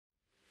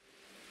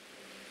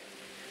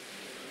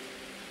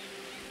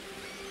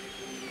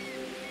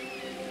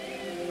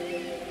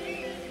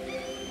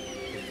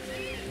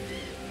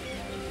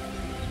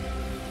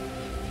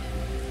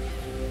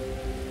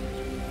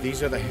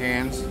These are the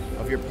hands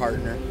of your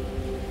partner,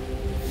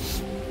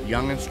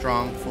 young and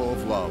strong, full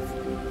of love,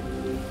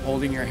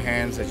 holding your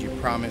hands as you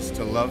promise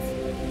to love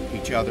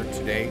each other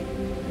today,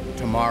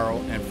 tomorrow,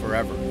 and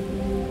forever.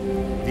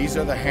 These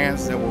are the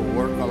hands that will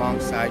work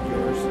alongside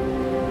yours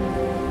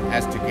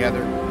as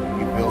together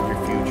you build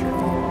your future.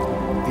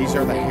 These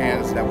are the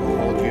hands that will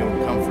hold you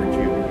and comfort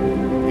you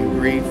in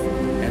grief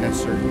and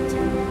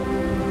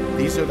uncertainty.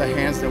 These are the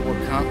hands that will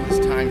countless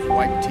times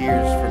wipe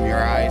tears from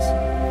your eyes,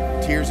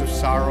 tears of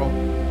sorrow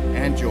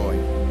and joy.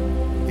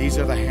 These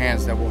are the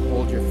hands that will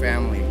hold your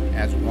family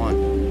as one.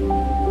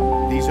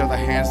 These are the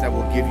hands that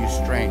will give you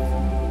strength.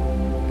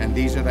 And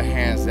these are the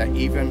hands that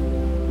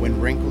even when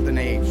wrinkled and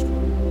aged,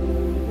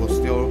 will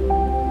still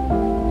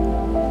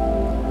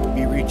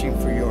be reaching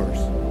for yours,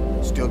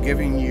 still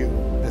giving you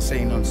the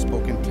same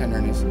unspoken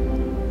tenderness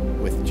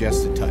with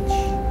just a touch.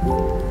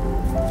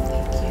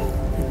 Thank you.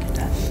 Thank you,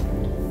 Dad.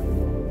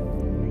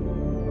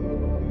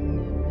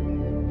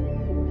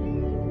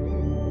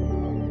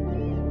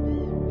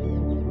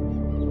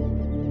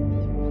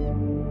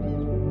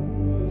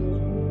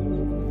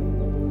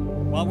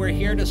 While we're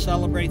here to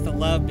celebrate the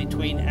love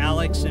between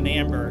Alex and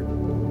Amber,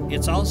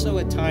 it's also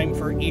a time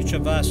for each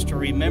of us to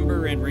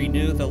remember and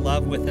renew the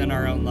love within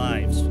our own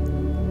lives.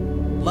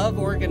 Love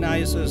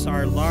organizes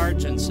our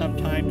large and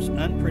sometimes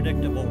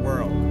unpredictable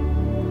world.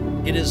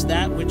 It is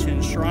that which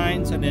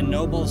enshrines and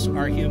ennobles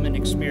our human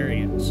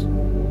experience.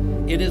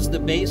 It is the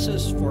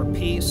basis for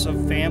peace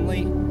of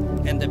family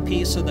and the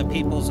peace of the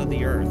peoples of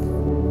the earth.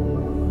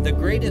 The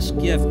greatest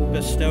gift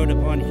bestowed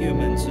upon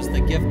humans is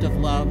the gift of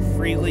love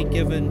freely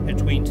given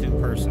between two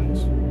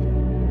persons.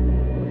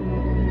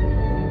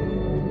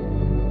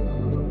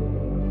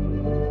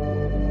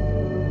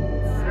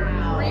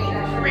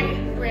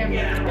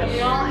 And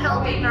we all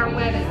helped in our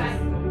wedding.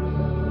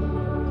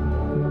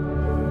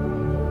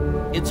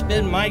 It's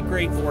been my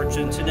great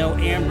fortune to know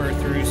Amber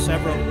through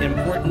several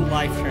important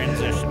life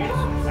transitions.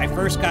 I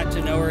first got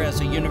to know her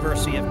as a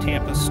University of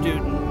Tampa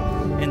student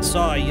and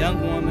saw a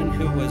young woman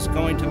who was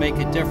going to make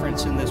a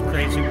difference in this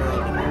crazy world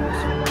of ours.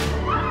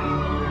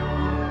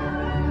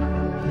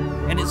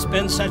 And it's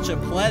been such a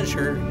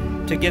pleasure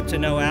to get to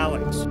know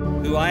Alex,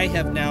 who I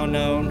have now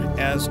known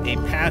as a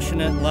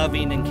passionate,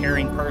 loving, and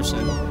caring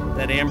person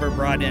that Amber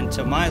brought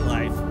into my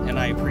life, and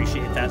I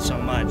appreciate that so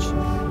much.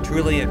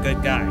 Truly a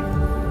good guy.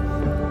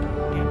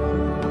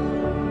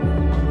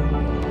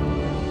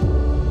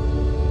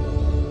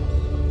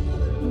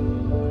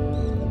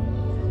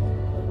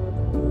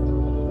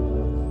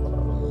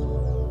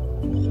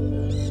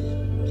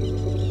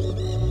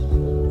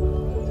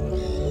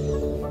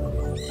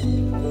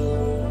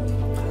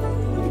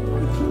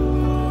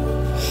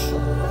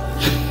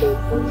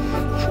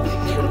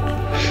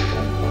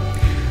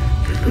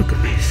 Look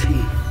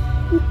amazing.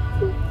 I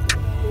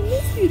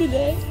missed you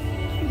today.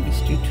 I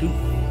missed you too.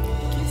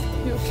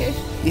 You okay?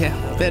 Yeah,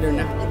 better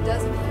now. It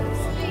doesn't have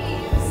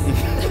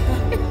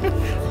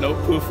sleeves. No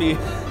poofy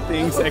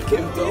things that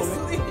Kim told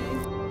me.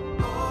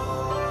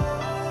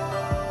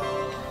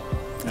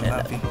 I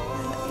love you.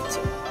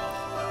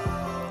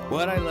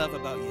 What I love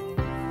about you,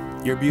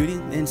 your beauty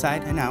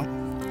inside and out,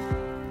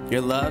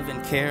 your love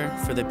and care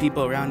for the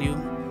people around you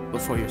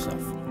before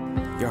yourself,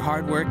 your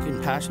hard work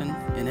and passion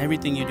in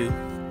everything you do,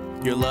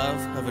 your love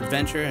of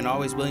adventure and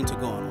always willing to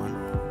go on one.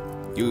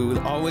 You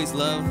always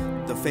love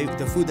the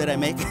food that I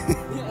make.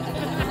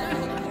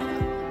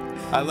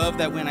 I love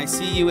that when I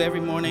see you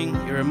every morning,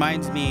 it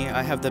reminds me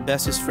I have the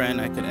bestest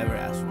friend I could ever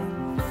ask for.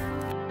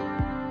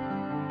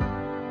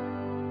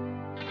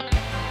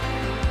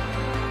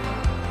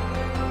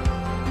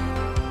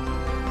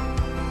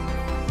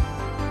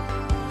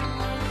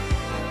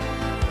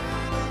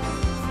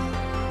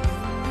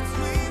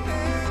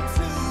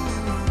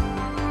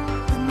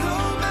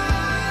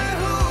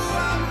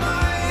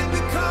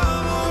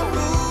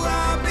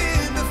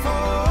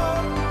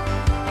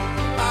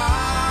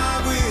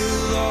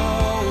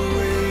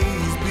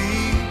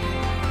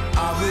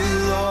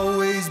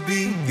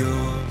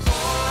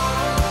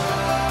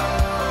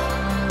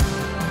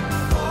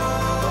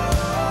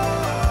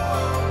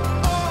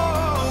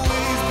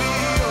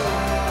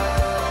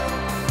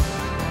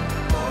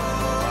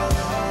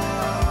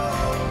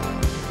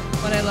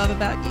 What I love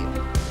about you.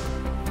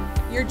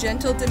 Your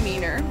gentle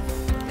demeanor.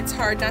 It's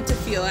hard not to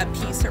feel at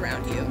peace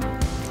around you.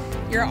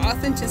 Your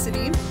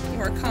authenticity.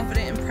 You are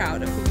confident and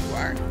proud of who you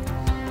are.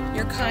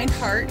 Your kind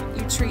heart.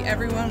 You treat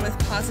everyone with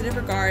positive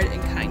regard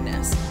and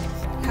kindness.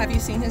 Have you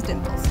seen his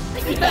dimples?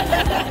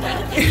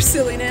 Your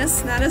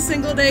silliness. Not a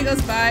single day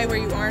goes by where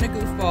you aren't a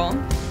goofball.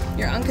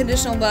 Your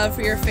unconditional love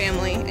for your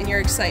family and your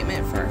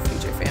excitement for our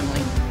future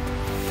family.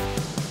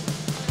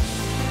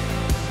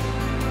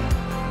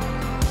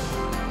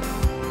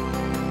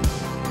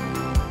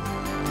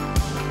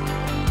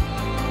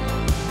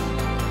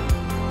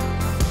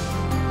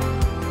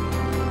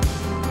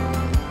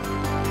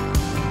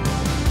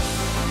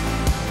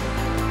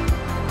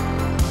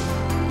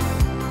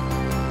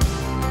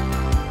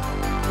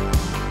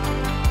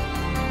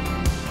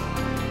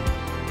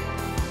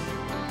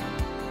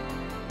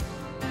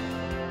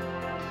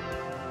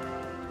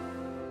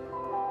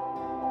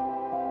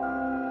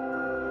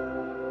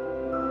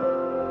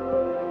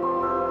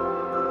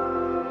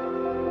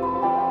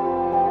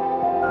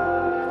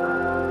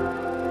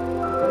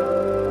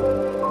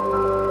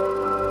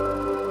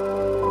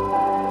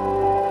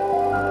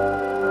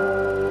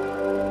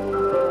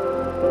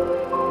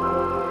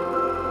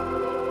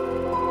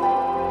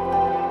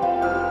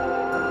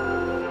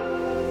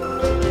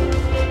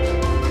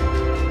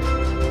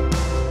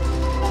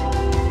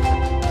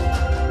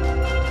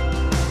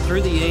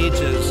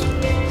 ages,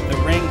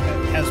 the ring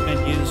has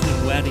been used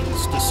in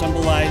weddings to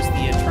symbolize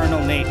the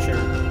eternal nature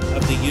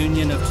of the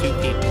union of two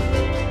people.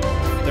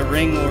 The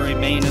ring will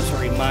remain as a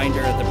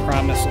reminder of the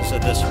promises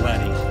of this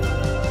wedding.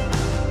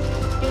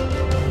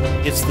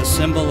 It's the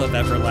symbol of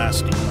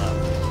everlasting love.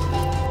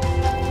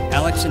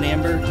 Alex and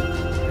Amber,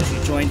 as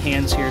you join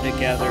hands here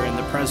together in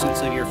the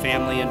presence of your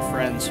family and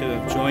friends who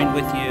have joined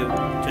with you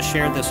to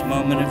share this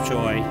moment of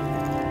joy,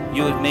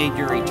 you have made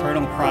your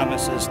eternal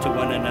promises to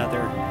one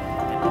another.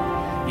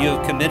 You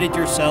have committed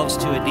yourselves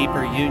to a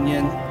deeper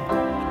union.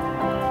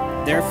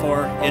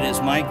 Therefore, it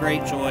is my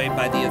great joy,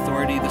 by the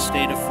authority of the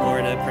state of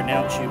Florida, to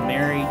pronounce you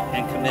married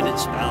and committed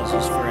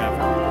spouses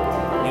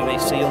forever. You may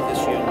seal this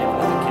union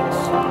with a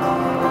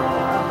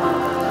kiss.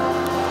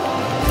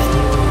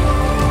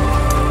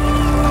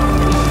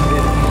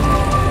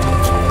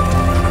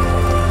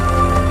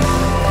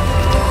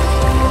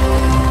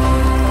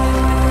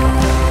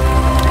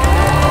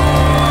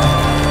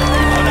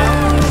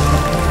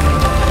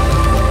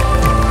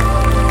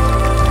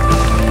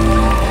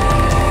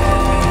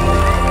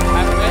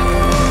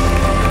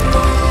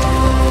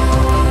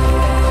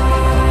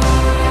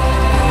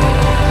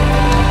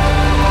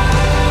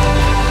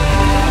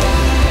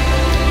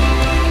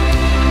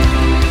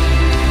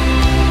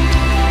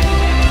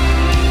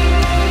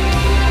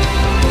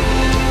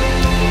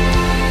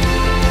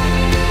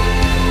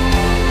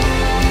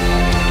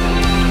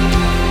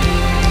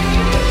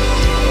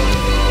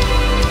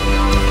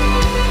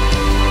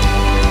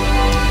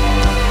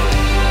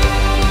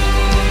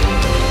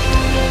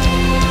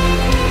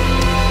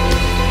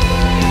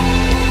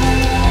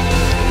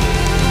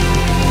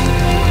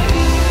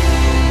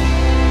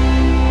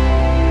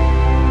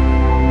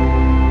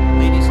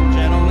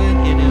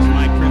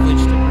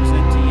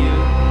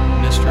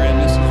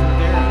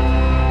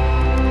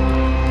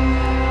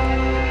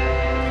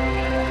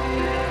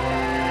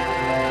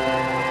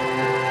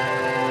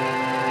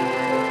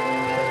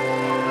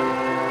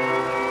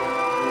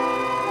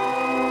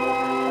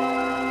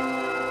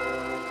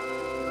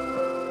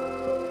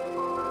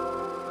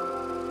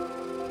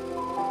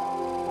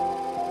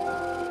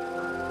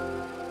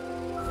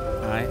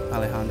 I,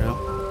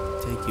 Alejandro,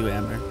 take you,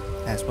 Amber,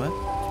 as what?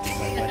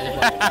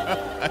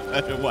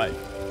 My Your wife.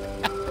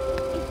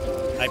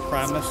 I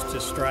promise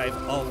to strive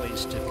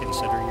always to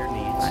consider your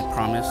needs, I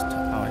promise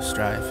to always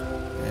strive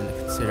and to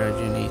consider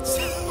your needs.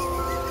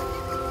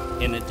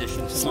 in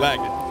addition to Slag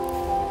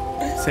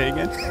it. Say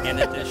again. in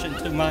addition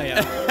to my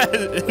own,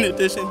 In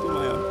addition to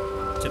my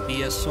own. to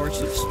be a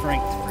source of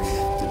strength for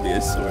you, To be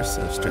a source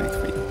of strength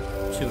for you.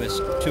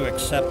 to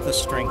accept the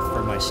strength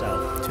for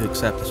myself, To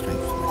accept the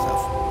strength for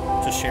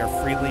myself. to share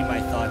freely my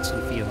thoughts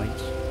and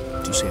feelings,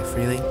 To share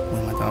freely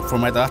with for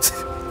my thoughts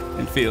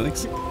and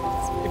feelings.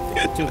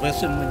 to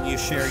listen when you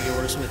share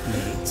yours with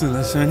me. To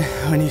listen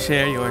when you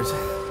share yours.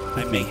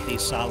 I make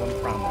these solemn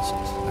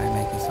promises I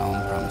make these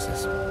solemn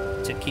promises.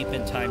 to keep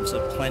in times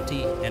of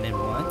plenty and in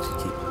want,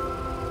 Keep.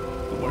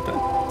 One more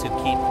time. to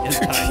keep in To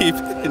times keep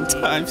of in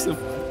plenty, times of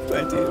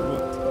plenty and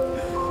want.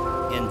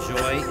 in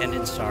joy and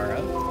in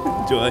sorrow,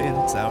 Joy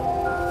and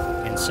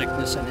sorrow. in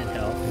sickness and in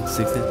health, And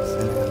sickness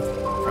and health.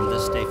 from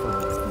this day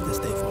forward. From this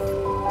day forward.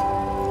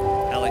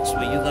 Alex,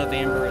 will you love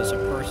Amber as a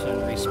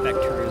person, respect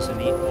her as an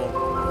equal,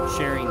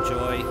 sharing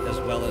joy as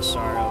well as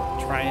sorrow,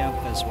 triumph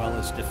as well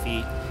as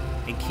defeat,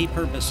 and keep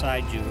her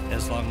beside you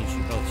as long as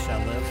you both shall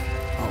live?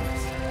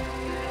 Always.